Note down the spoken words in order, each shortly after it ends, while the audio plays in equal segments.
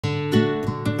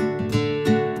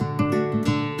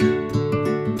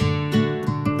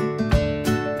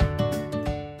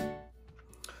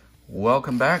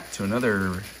welcome back to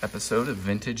another episode of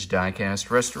Vintage Diecast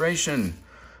Restoration.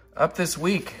 Up this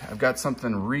week, I've got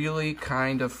something really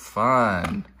kind of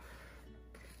fun.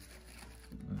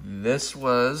 This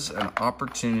was an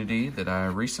opportunity that I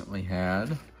recently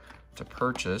had to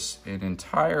purchase an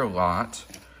entire lot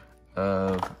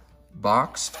of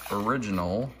boxed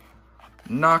original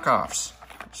knockoffs.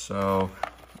 So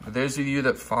for those of you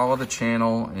that follow the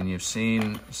channel and you've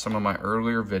seen some of my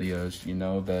earlier videos, you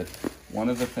know that one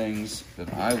of the things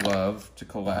that I love to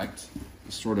collect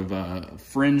is sort of a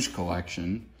fringe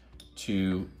collection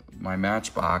to my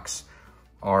Matchbox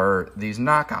are these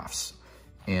knockoffs.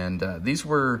 And these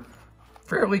were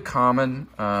fairly common.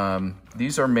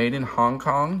 These are made in Hong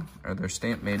Kong, or they're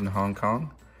stamped made in Hong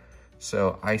Kong.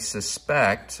 So I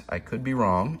suspect, I could be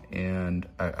wrong, and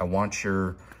I want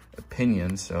your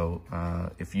opinion. So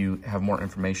if you have more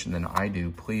information than I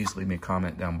do, please leave me a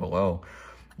comment down below.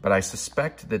 But I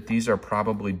suspect that these are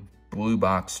probably blue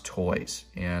box toys,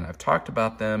 and I've talked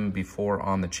about them before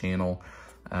on the channel.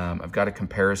 I've got a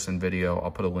comparison video.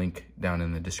 I'll put a link down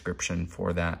in the description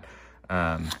for that.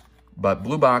 But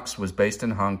Blue Box was based in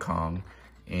Hong Kong,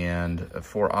 and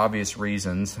for obvious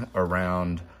reasons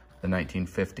around the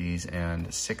 1950s and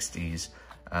 60s,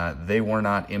 they were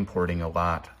not importing a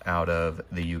lot out of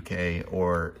the UK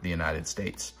or the United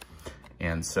States.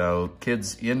 And so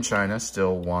kids in China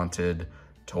still wanted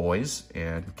toys,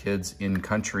 and kids in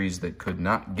countries that could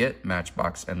not get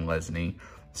Matchbox and Lesney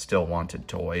still wanted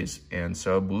toys. And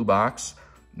so Blue Box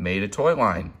made a toy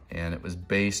line, and it was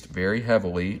based very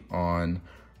heavily on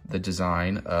the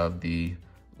design of the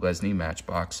Lesney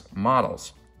Matchbox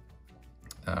models.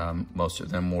 Most of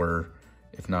them were,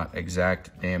 if not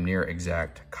exact, damn near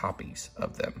exact copies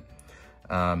of them.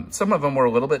 Some of them were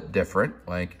a little bit different,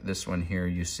 like this one here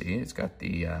you see. It's got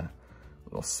the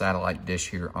little satellite dish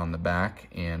here on the back,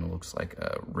 and it looks like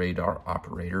a radar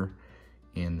operator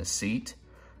in the seat.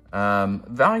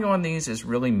 Value on these is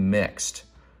really mixed.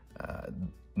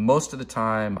 Most of the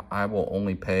time, I will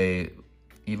only pay,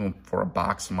 even for a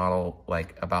box model,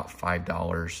 like about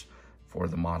 $5 for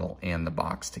the model and the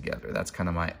box together. That's kind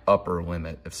of my upper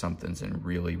limit if something's in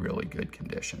really, really good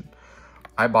condition.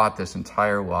 I bought this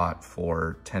entire lot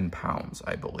for 10 pounds,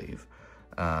 I believe.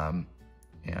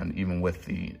 And even with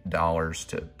the dollars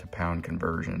to pound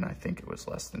conversion, I think it was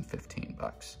less than 15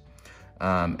 bucks.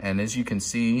 And as you can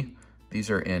see, these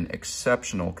are in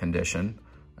exceptional condition.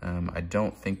 I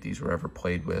don't think these were ever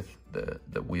played with.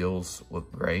 The wheels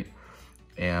look great.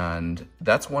 And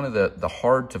that's one of the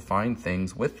hard to find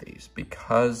things with these,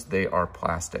 because they are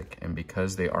plastic and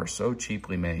because they are so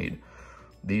cheaply made.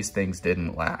 These things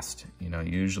didn't last. You know,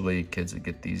 usually kids that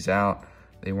get these out,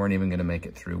 they weren't even gonna make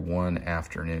it through one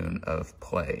afternoon of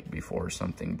play before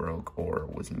something broke or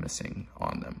was missing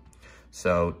on them.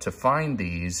 So to find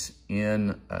these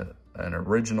in an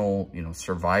original, you know,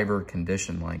 survivor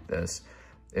condition like this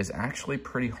is actually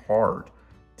pretty hard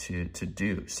to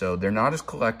do. So they're not as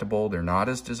collectible, they're not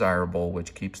as desirable,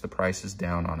 which keeps the prices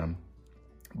down on them.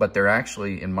 But they're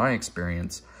actually, in my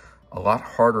experience, a lot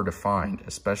harder to find,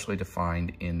 especially to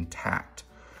find intact.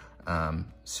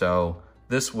 So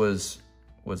this was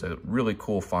a really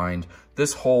cool find.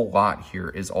 This whole lot here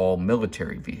is all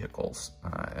military vehicles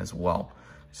as well.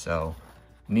 So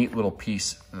neat little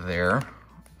piece there.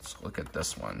 Let's look at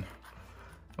this one.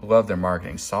 I love their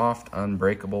marketing. Soft,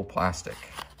 unbreakable plastic.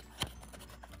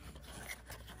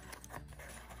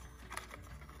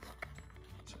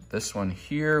 So this one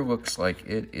here looks like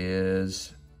it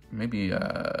is maybe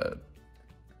a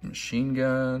machine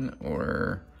gun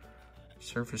or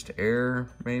surface to air,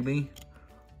 maybe.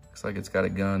 Looks like it's got a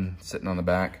gun sitting on the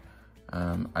back.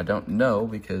 I don't know,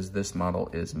 because this model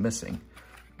is missing.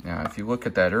 Now, if you look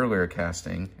at that earlier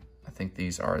casting, I think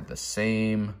these are the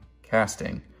same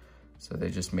casting. So they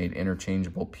just made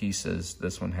interchangeable pieces.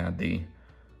 This one had the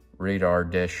radar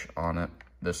dish on it.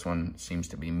 This one seems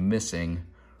to be missing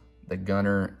the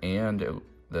gunner and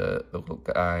the little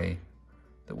guy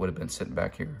that would have been sitting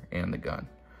back here, and the gun.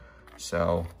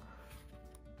 So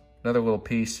another little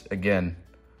piece. Again,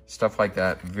 stuff like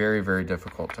that, very, very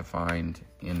difficult to find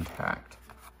intact.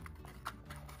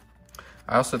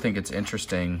 I also think it's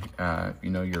interesting, you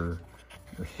know, your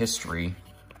history.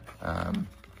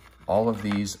 All of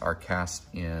these are cast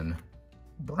in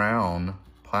brown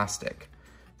plastic.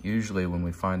 Usually when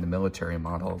we find the military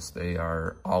models, they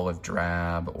are olive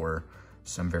drab or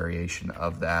some variation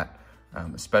of that,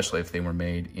 especially if they were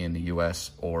made in the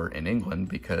US or in England,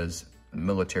 because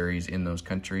militaries in those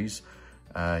countries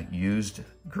used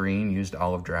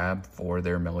olive drab for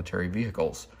their military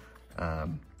vehicles.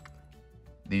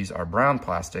 These are brown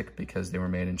plastic because they were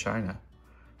made in China.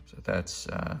 So that's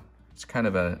it's kind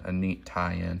of a neat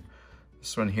tie-in.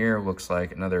 This one here looks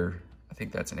like another, I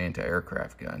think that's an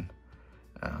anti-aircraft gun.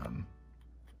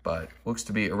 But looks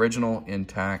to be original,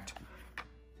 intact.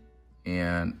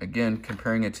 And again,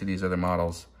 comparing it to these other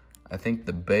models, I think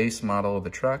the base model of the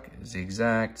truck is the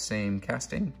exact same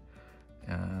casting.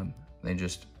 They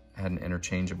just had an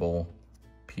interchangeable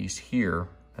piece here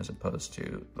as opposed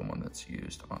to the one that's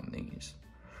used on these.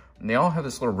 And they all have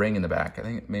this little ring in the back. I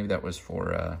think maybe that was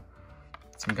for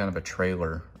some kind of a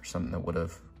trailer or something that would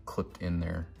have clipped in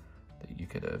there that you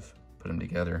could have put them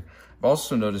together. I've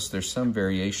also noticed there's some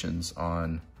variations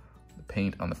on the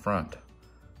paint on the front.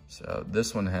 So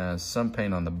this one has some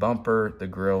paint on the bumper, the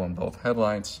grille, and both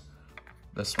headlights.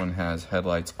 This one has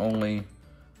headlights only.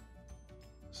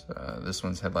 So this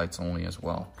one's headlights only as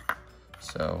well.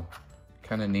 So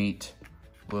kind of neat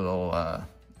little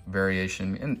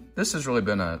variation. And this has really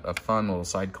been a fun little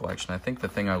side collection. I think the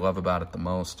thing I love about it the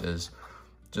most is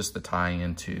just the tie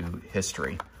into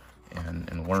history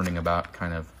and learning about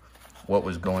kind of what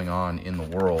was going on in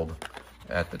the world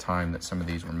at the time that some of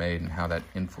these were made and how that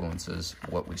influences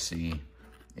what we see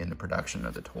in the production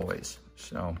of the toys.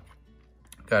 So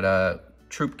got a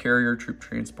troop carrier, troop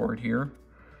transport here.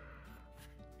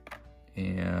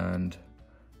 And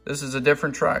this is a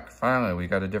different truck. Finally, we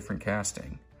got a different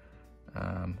casting.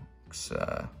 Looks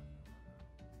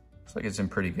like it's in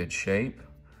pretty good shape.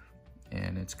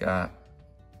 And it's got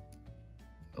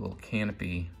a little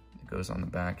canopy that goes on the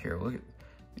back here. Look at,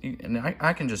 and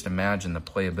I can just imagine the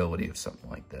playability of something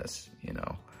like this. You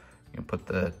know, you can put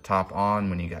the top on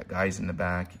when you got guys in the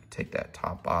back. You can take that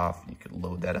top off. You could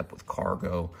load that up with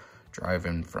cargo,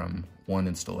 driving from one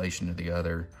installation to the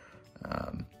other.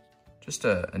 Just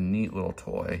a neat little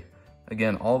toy.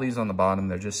 Again, all these on the bottom,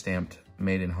 they're just stamped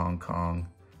made in Hong Kong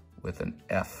with an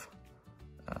F.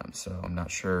 So I'm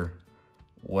not sure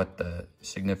what the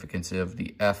significance of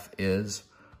the F is.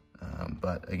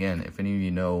 But again, if any of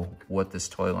you know what this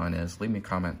toy line is, leave me a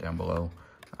comment down below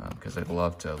because I'd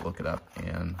love to look it up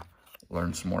and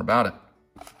learn some more about it.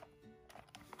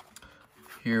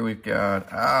 Here we've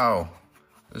got, ow,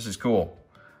 this is cool.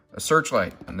 A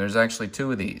searchlight, and there's actually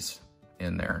two of these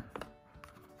in there.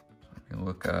 So I can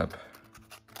look up,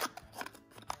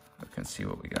 I can see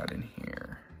what we got in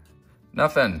here.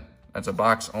 Nothing, that's a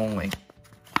box only.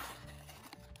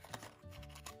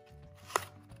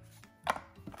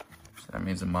 That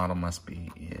means the model must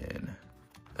be in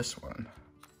this one.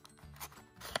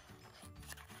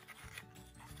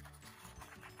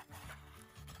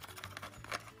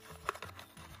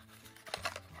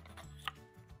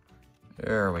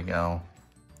 There we go.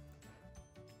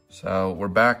 So we're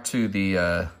back to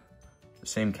the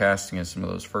same casting as some of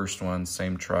those first ones,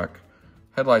 same truck.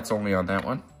 Headlights only on that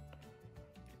one.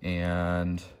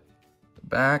 And the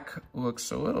back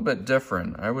looks a little bit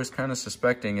different. I was kind of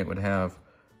suspecting it would have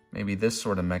maybe this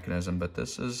sort of mechanism, but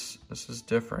this is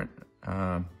different.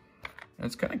 And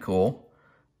it's kind of cool.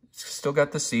 It's still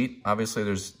got the seat. Obviously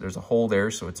there's a hole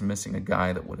there, so it's missing a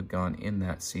guy that would have gone in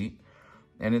that seat.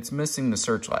 And it's missing the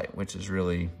searchlight, which is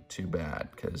really too bad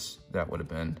because that would have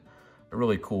been a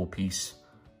really cool piece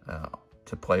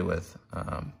to play with.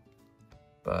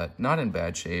 But not in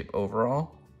bad shape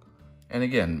overall. And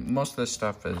again, most of this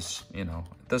stuff is, you know,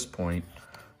 at this point,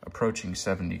 approaching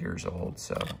 70 years old,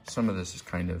 so some of this is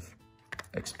kind of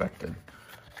expected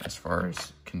as far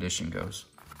as condition goes.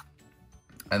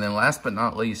 And then last but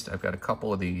not least, I've got a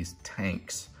couple of these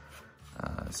tanks.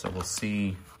 So we'll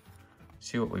see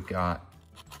what we've got,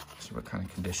 see what kind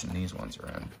of condition these ones are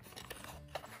in.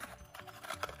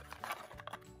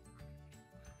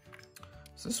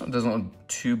 So this one doesn't look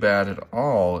too bad at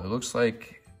all. It looks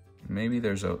like maybe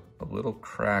there's a little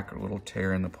crack or a little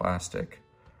tear in the plastic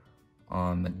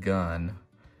on the gun,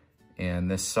 and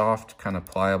this soft kind of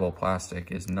pliable plastic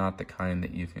is not the kind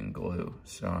that you can glue,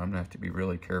 so I'm gonna have to be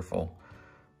really careful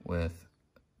with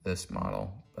this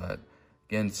model. But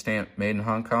again, stamped made in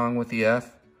Hong Kong with the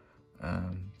F.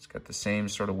 It's got the same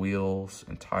sort of wheels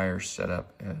and tires set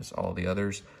up as all the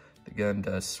others. The gun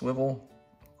does swivel,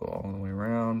 go all the way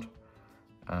around.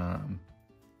 And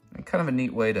kind of a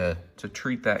neat way to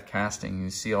treat that casting. You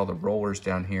see all the rollers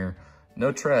down here,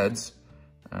 no treads.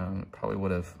 Probably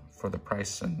would have, for the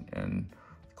price and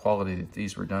quality that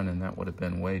these were done in, that would have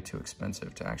been way too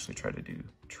expensive to actually try to do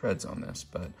treads on this,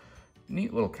 but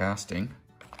neat little casting.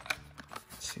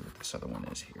 Let's see what this other one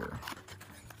is here.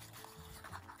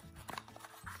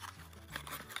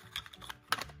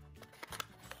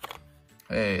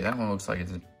 Hey, that one looks like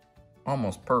it's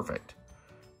almost perfect.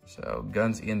 So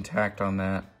gun's intact on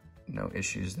that, no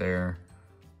issues there.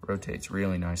 Rotates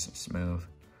really nice and smooth.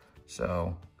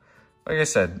 So, like I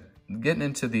said, getting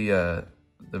into the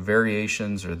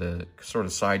variations or the sort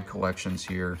of side collections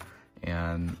here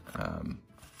And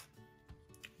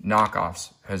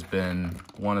knockoffs has been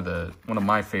one of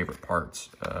my favorite parts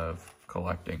of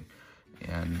collecting,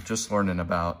 and just learning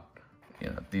about, you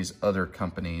know, these other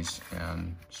companies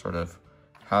and sort of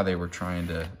how they were trying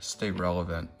to stay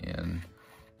relevant in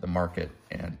the market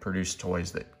and produce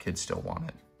toys that kids still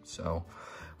wanted. So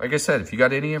like I said, if you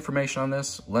got any information on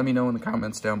this, let me know in the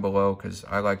comments down below, because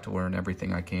I like to learn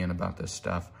everything I can about this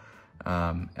stuff.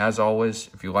 As always,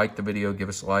 if you like the video, give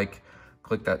us a like.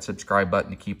 Click that subscribe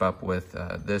button to keep up with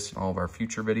this and all of our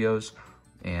future videos.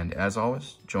 And as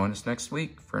always, join us next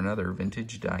week for another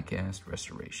vintage diecast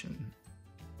restoration.